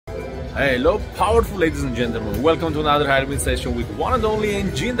Hello powerful ladies and gentlemen, welcome to another high session with one and only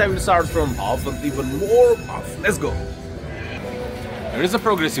engine that will start from Huff and even more Huff. Let's go! There is a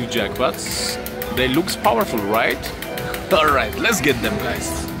progressive jackpots. They looks powerful, right? Alright, let's get them guys.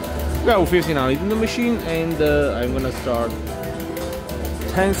 We have 1500 in the machine and I'm gonna start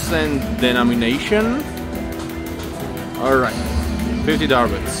 10-cent denomination. Alright, 50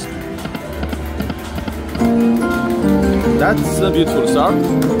 darbets. That's a beautiful start.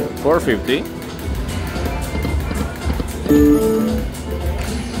 450.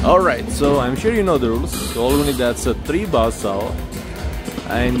 Alright, so I'm sure you know the rules. So all we need, that's a 3 basa,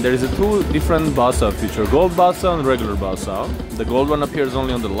 and there is a 2 different basa feature, gold basa and regular basa. The gold one appears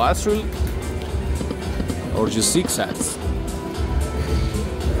only on the last reel, or just 6 hats.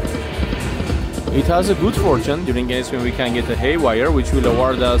 It has a good fortune during games when we can get a haywire, which will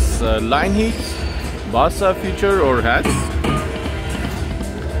award us line hit, basa feature or hats.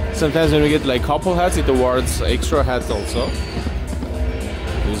 Sometimes when we get like couple hats, it awards extra hats also.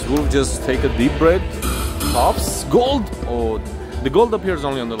 This wolf just take a deep breath. Pops. Gold! Oh, the gold appears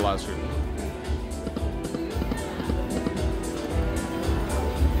only on the last reel.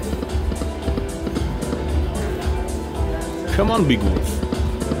 Come on, big wolf.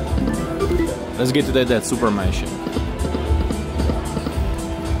 Let's get to that super mansion.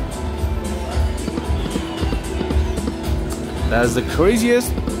 That's the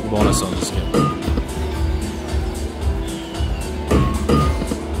craziest bonus on this game.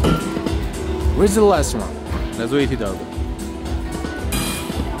 Where's the last one? Let's wait it out.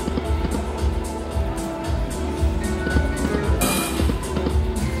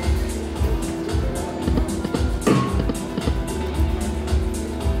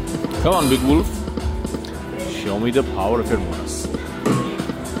 Come on, big wolf. Show me the power of your bonus.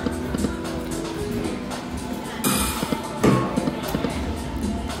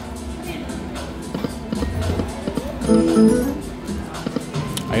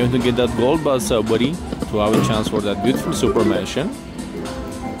 I want to get that gold basa, buddy, to have a chance for that beautiful super mansion.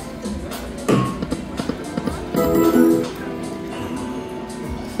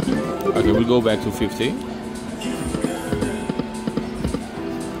 Okay, we'll go back to 50.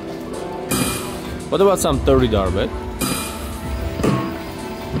 What about some 30 darbet?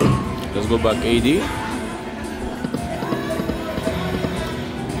 Let's go back 80.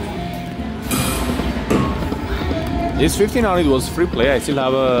 This 1500 was free play. I still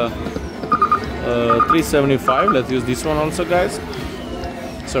have a 375. Let's use this one also, guys.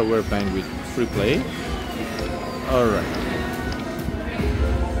 So we're playing with free play. Alright.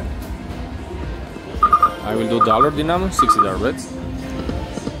 I will do dollar denom, 60 darbets.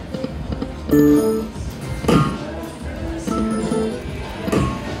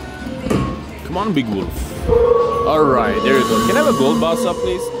 Come on, big wolf. Alright, there you go. Can I have a gold basa,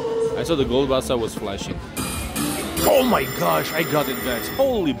 please? I saw the gold basa was flashing. Oh my gosh, I got it, guys.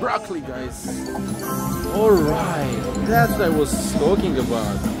 Holy broccoli, guys. Alright, that's what I was talking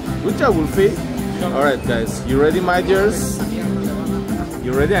about. Good job, Wolfie. Alright, guys, you ready, my dears?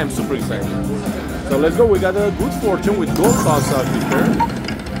 You ready? I'm super excited. So let's go. We got a good fortune with gold basa here.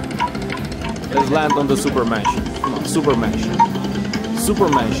 Let's land on the super mansion. Come on, super mansion. Super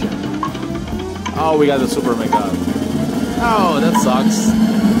mansion. Oh, we got the super mega. Oh, that sucks.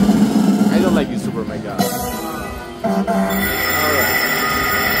 I don't like this super mega. Alright.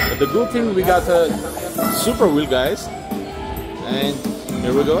 But the good thing, we got a super wheel, guys. And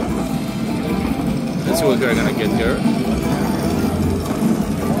here we go. Let's see what we're gonna get here.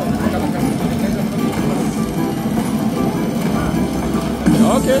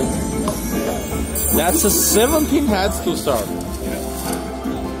 Okay. That's a 17 hats to start.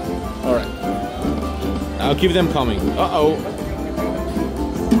 Alright. I'll keep them coming. Uh-oh.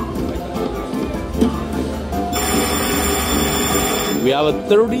 We have a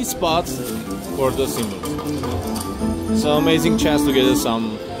 30 spots for the singles. So amazing chance to get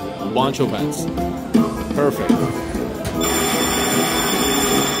some bunch of hats. Perfect.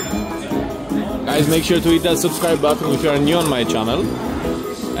 Guys, make sure to hit that subscribe button if you are new on my channel.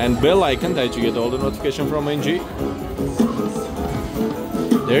 And bell icon that you get all the notification from NG.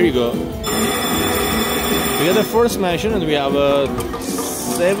 There you go. We got the first mansion and we have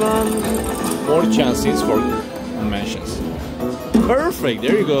 7 more chances for mansions. Perfect,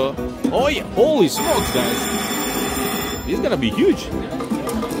 there you go. Oh yeah, holy smokes, guys. This is gonna be huge.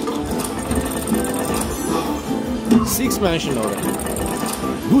 6 mansion already.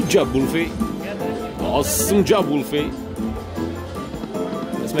 Good job, Wolfie. Awesome job, Wolfie.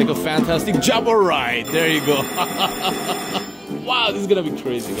 Let's make a fantastic job. Alright, there you go. Wow, this is gonna be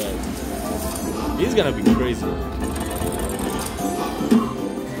crazy, guys. This is gonna be crazy.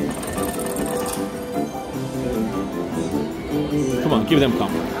 Keep them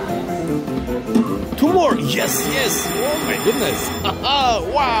calm. 2 more. Yes, yes. Oh my goodness.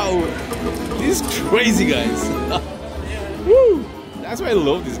 Wow. This is crazy, guys. Woo. That's why I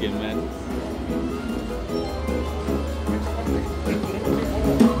love this game, man.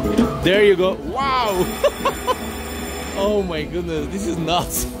 There you go. Wow. Oh my goodness. This is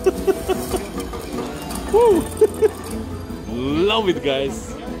nuts. Woo. Love it,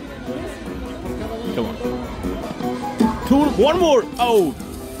 guys. Come on. 1 more. Oh.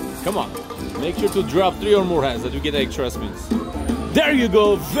 Come on. Make sure to drop 3 or more hands that you get extra spins. There you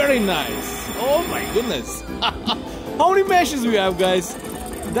go. Very nice. Oh my goodness. How many matches we have, guys?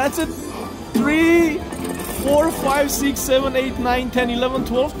 That's it. 3, 4, 5, 6, 7, 8, 9, 10, 11,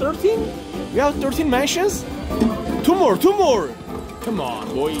 12, 13? We have 13 matches? 2 more. 2 more. Come on,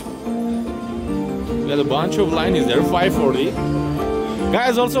 boy. We got a bunch of lines there. 540.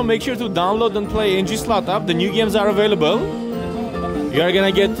 Guys, also make sure to download and play NG Slot app. The new games are available. You are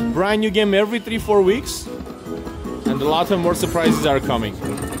gonna get brand new game every 3-4 weeks, and a lot of more surprises are coming.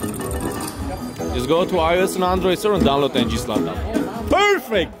 Just go to iOS and Android store and download NG Slot app.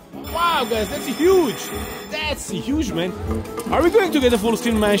 Perfect! Wow, guys, that's huge! That's huge, man. Are we going to get a full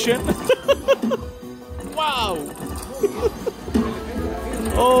screen mansion? Wow!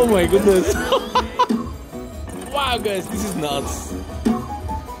 Oh my goodness! Wow, guys, this is nuts.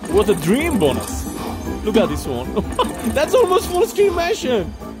 What a dream bonus! Look at this one. That's almost full screen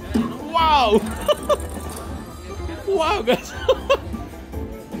mansion. Wow. Wow, guys.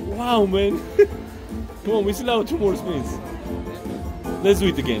 Wow, man. Come on, we still have 2 more spins. Let's do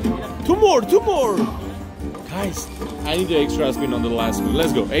it again. 2 more, 2 more. Guys, I need the extra spin on the last spin.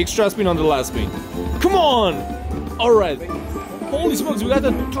 Let's go. Extra spin on the last spin. Come on. All right. Holy smokes, we got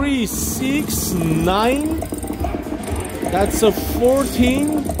a 3, 6, 9. That's a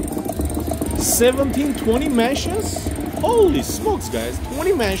 14. 17, 20 mansions? Holy smokes, guys,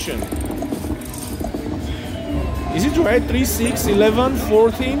 20 mansions. Is it right? 3, 6, 11,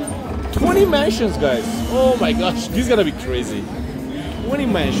 14, 20 mansions, guys. Oh my gosh, this is gonna be crazy. 20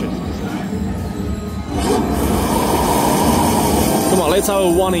 mansions. Come on, let's have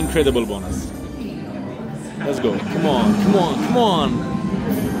a 1 incredible bonus. Let's go. Come on, come on, come on.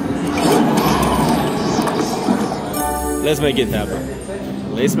 Let's make it happen.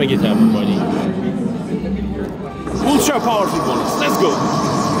 Let's make it happen, buddy. Ultra powerful bonus. Let's go.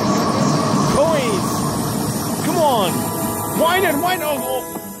 Coins. Come on. Why not? Why not? Oh.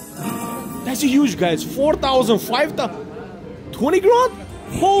 That's huge, guys. 4,000, 5,000. 20 grand?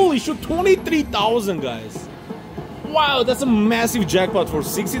 Holy shit, 23,000, guys. Wow, that's a massive jackpot for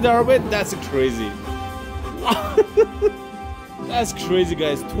 60 bet. That's crazy. Wow. That's crazy,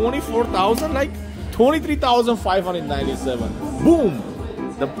 guys. 24,000, like 23,597. Boom.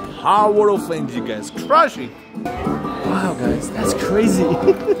 The power of NG, guys. Crush it. Wow, guys, that's crazy.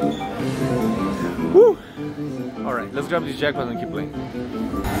 Woo. All right, let's grab this jackpot and keep playing.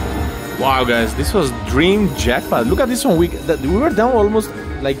 Wow, guys, this was dream jackpot. Look at this one. We were down almost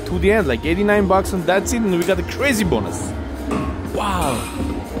like to the end, like 89 bucks, and that's it. And we got a crazy bonus. Wow.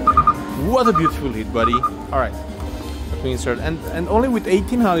 What a beautiful hit, buddy. All right, let me insert, and only with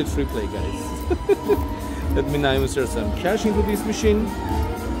 1,800 free play, guys. Let me now insert some cash into this machine.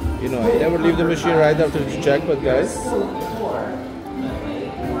 You know, I never leave the machine right after the jackpot, guys.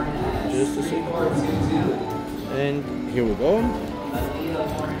 Just a second. And here we go.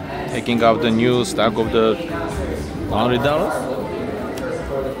 Taking out the new stock of the $100.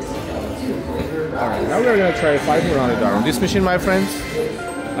 Alright, now we're gonna try $500 on this machine, my friends.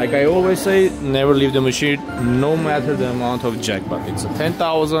 Like I always say, never leave the machine, no matter the amount of jackpot. It's a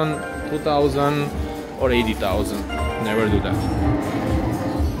 10,000, 2,000, or 80,000. Never do that.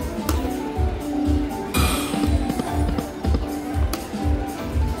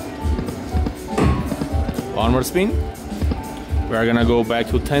 One more spin. We're gonna go back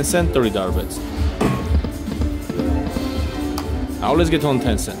to 10 cent, $30 bets. Now let's get on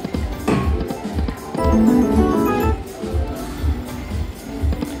 10 cent.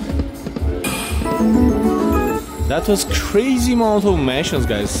 That was crazy amount of mansions,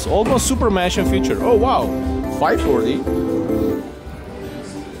 guys. Almost super mansion feature. Oh wow, 540.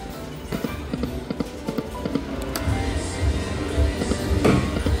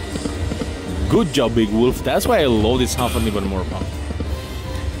 Good job, Big Wolf. That's why I love this Huff and even more pump.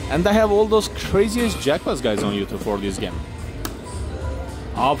 And I have all those craziest jackpots, guys, on YouTube for this game.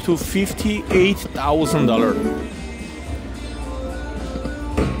 Up to $58,000.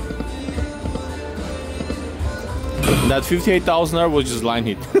 That $58,000 was just line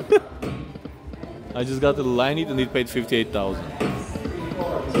hit. I just got the line hit and it paid $58,000.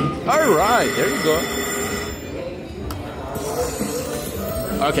 All right, there you go.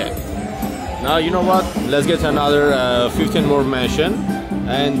 Okay. Now you know what? Let's get another 15 more mansion,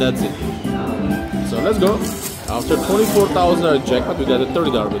 and that's it. So let's go. After $24,000 jackpot, we got a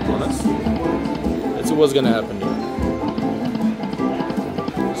 $30 bit bonus. Let's see what's gonna happen here.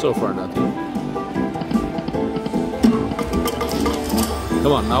 So far, nothing.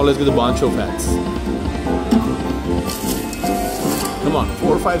 Come on, now let's get a bunch of hats. Come on,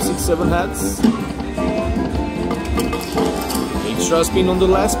 4, 5, 6, 7 hats. Extra spin on the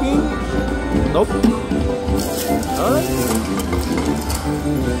last spin. Nope. Alright.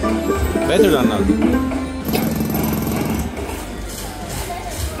 Better than nothing.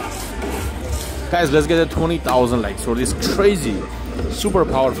 Guys, let's get a 20,000 likes for this crazy, super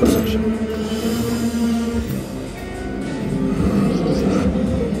powerful session.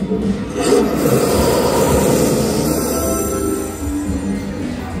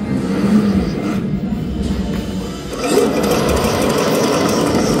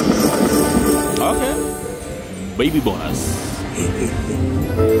 Okay. Baby bonus.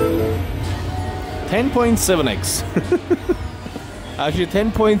 10.7x. Actually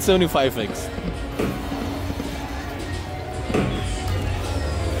 10.75x.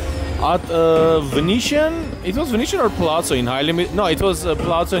 At Venetian, it was Venetian or Palazzo in high limit. No, it was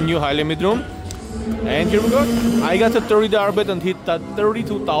Palazzo new high limit room. And here we go. I got a $30 bet and hit that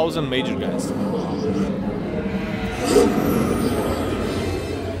 32,000 major, guys.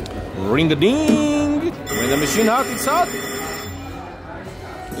 Ring a ding. When the machine hot, it's hot.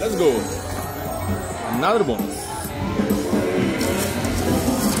 Let's go. Another bonus.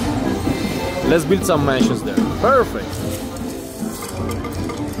 Let's build some mansions there. Perfect.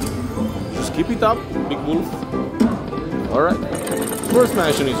 Just keep it up, Big Wolf. Alright. First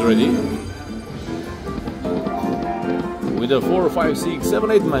mansion is ready. With the 4, 5, 6,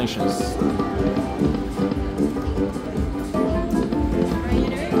 7, 8 mansions.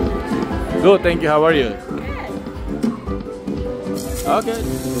 Good, thank you. How are you? Okay.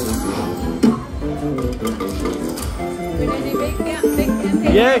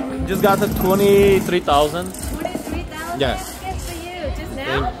 Yeah, just got the 23,000. 23,000? Yeah. Good for you. Just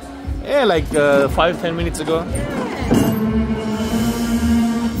now? Yeah, like 5-10 minutes ago.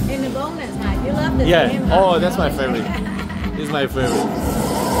 In the bonus, huh? You love the Yeah. game, huh? Oh, that's my favorite. This is my favorite.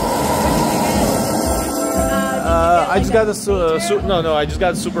 I just got a I just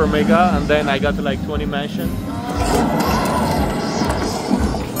got super mega, and then I got like 20 mansion.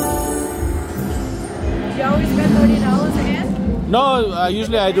 You always spend $30 again? No,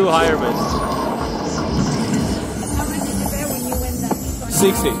 usually I do higher bets. How much did you bet when you win that?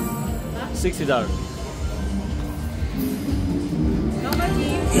 60. Huh? $60. How much do you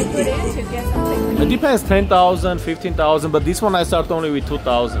usually put in to get something? It depends, 10,000, 15,000, but this one I start only with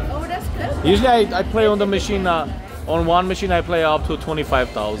 2,000. Oh, that's good. Usually I play on the machine, on one machine I play up to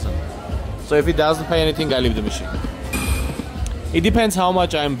 25,000. So if it doesn't pay anything, I leave the machine. It depends how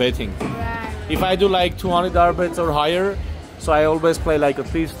much I'm betting. Right. If I do like $200 bets or higher, so I always play like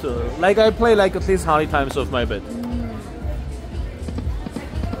at least, I play like at least 100 times of my bet.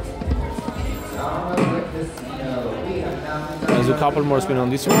 There's a couple more spin on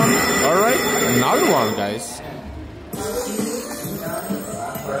this one. Alright, another one, guys.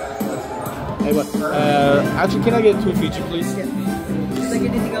 Hey, what? Actually, can I get 2 feature, please? Would you like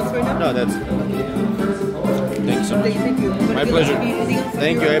anything else right now? No, that's it. Thank you so much. Thank you. My pleasure. Anything else?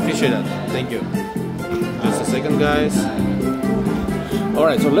 Thank you, I appreciate that. Thank you. Just a second, guys.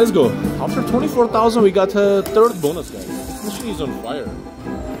 Alright, so let's go. After 24,000, we got a third bonus, guys. This machine is on fire.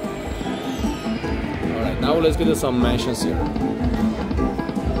 Alright, now let's get some mansions here.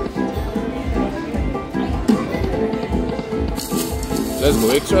 Let's go,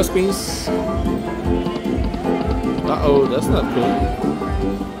 extra spins. Uh-oh, that's not cool.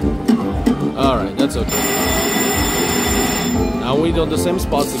 Alright, that's okay. Now we're on the same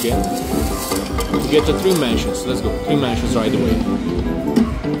spots again. We get the 3 mansions. Let's go, 3 mansions right away.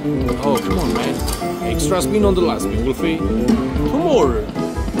 Oh, come on, man. Extra spin on the last spin, Wolfie. 2 more.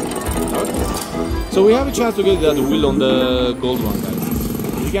 Okay. So we have a chance to get that wheel on the gold one, guys.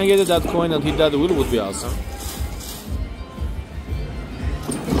 If you can get that coin and hit that wheel, would be awesome.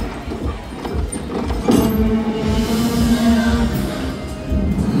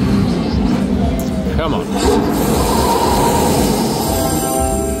 Come on.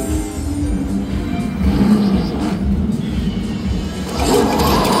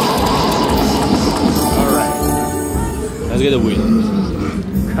 Alright. Let's get a wheel.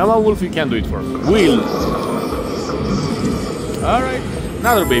 Come on, Wolf, you can do it for me. Wheel. Alright.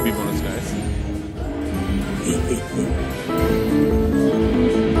 Another baby bonus, guys.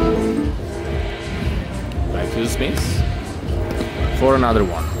 Back to the spins. for another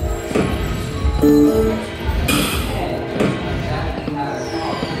one.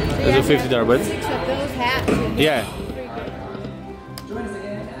 There's a $50 bet. 6 of those hats. And Yeah.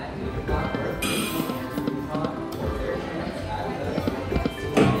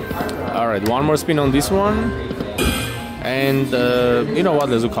 Alright, one more spin on this one. And you know what,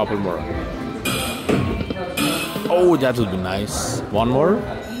 let's do a couple more. Oh, that would be nice. One more.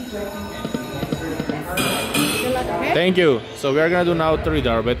 Good luck, okay? Thank you. So we are gonna do now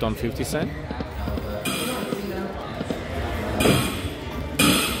 $30 bet on 50 cents.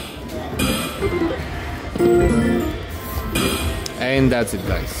 And that's it,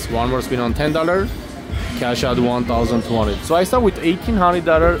 guys. One more spin on $10. Cash out 1,200. So I start with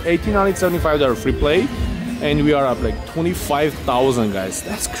 $1,800, $1,875 free play, and we are up like 25,000, guys.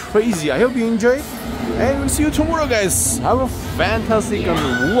 That's crazy. I hope you enjoyed, and we'll see you tomorrow, guys. Have a fantastic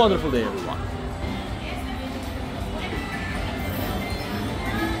and wonderful day, everyone.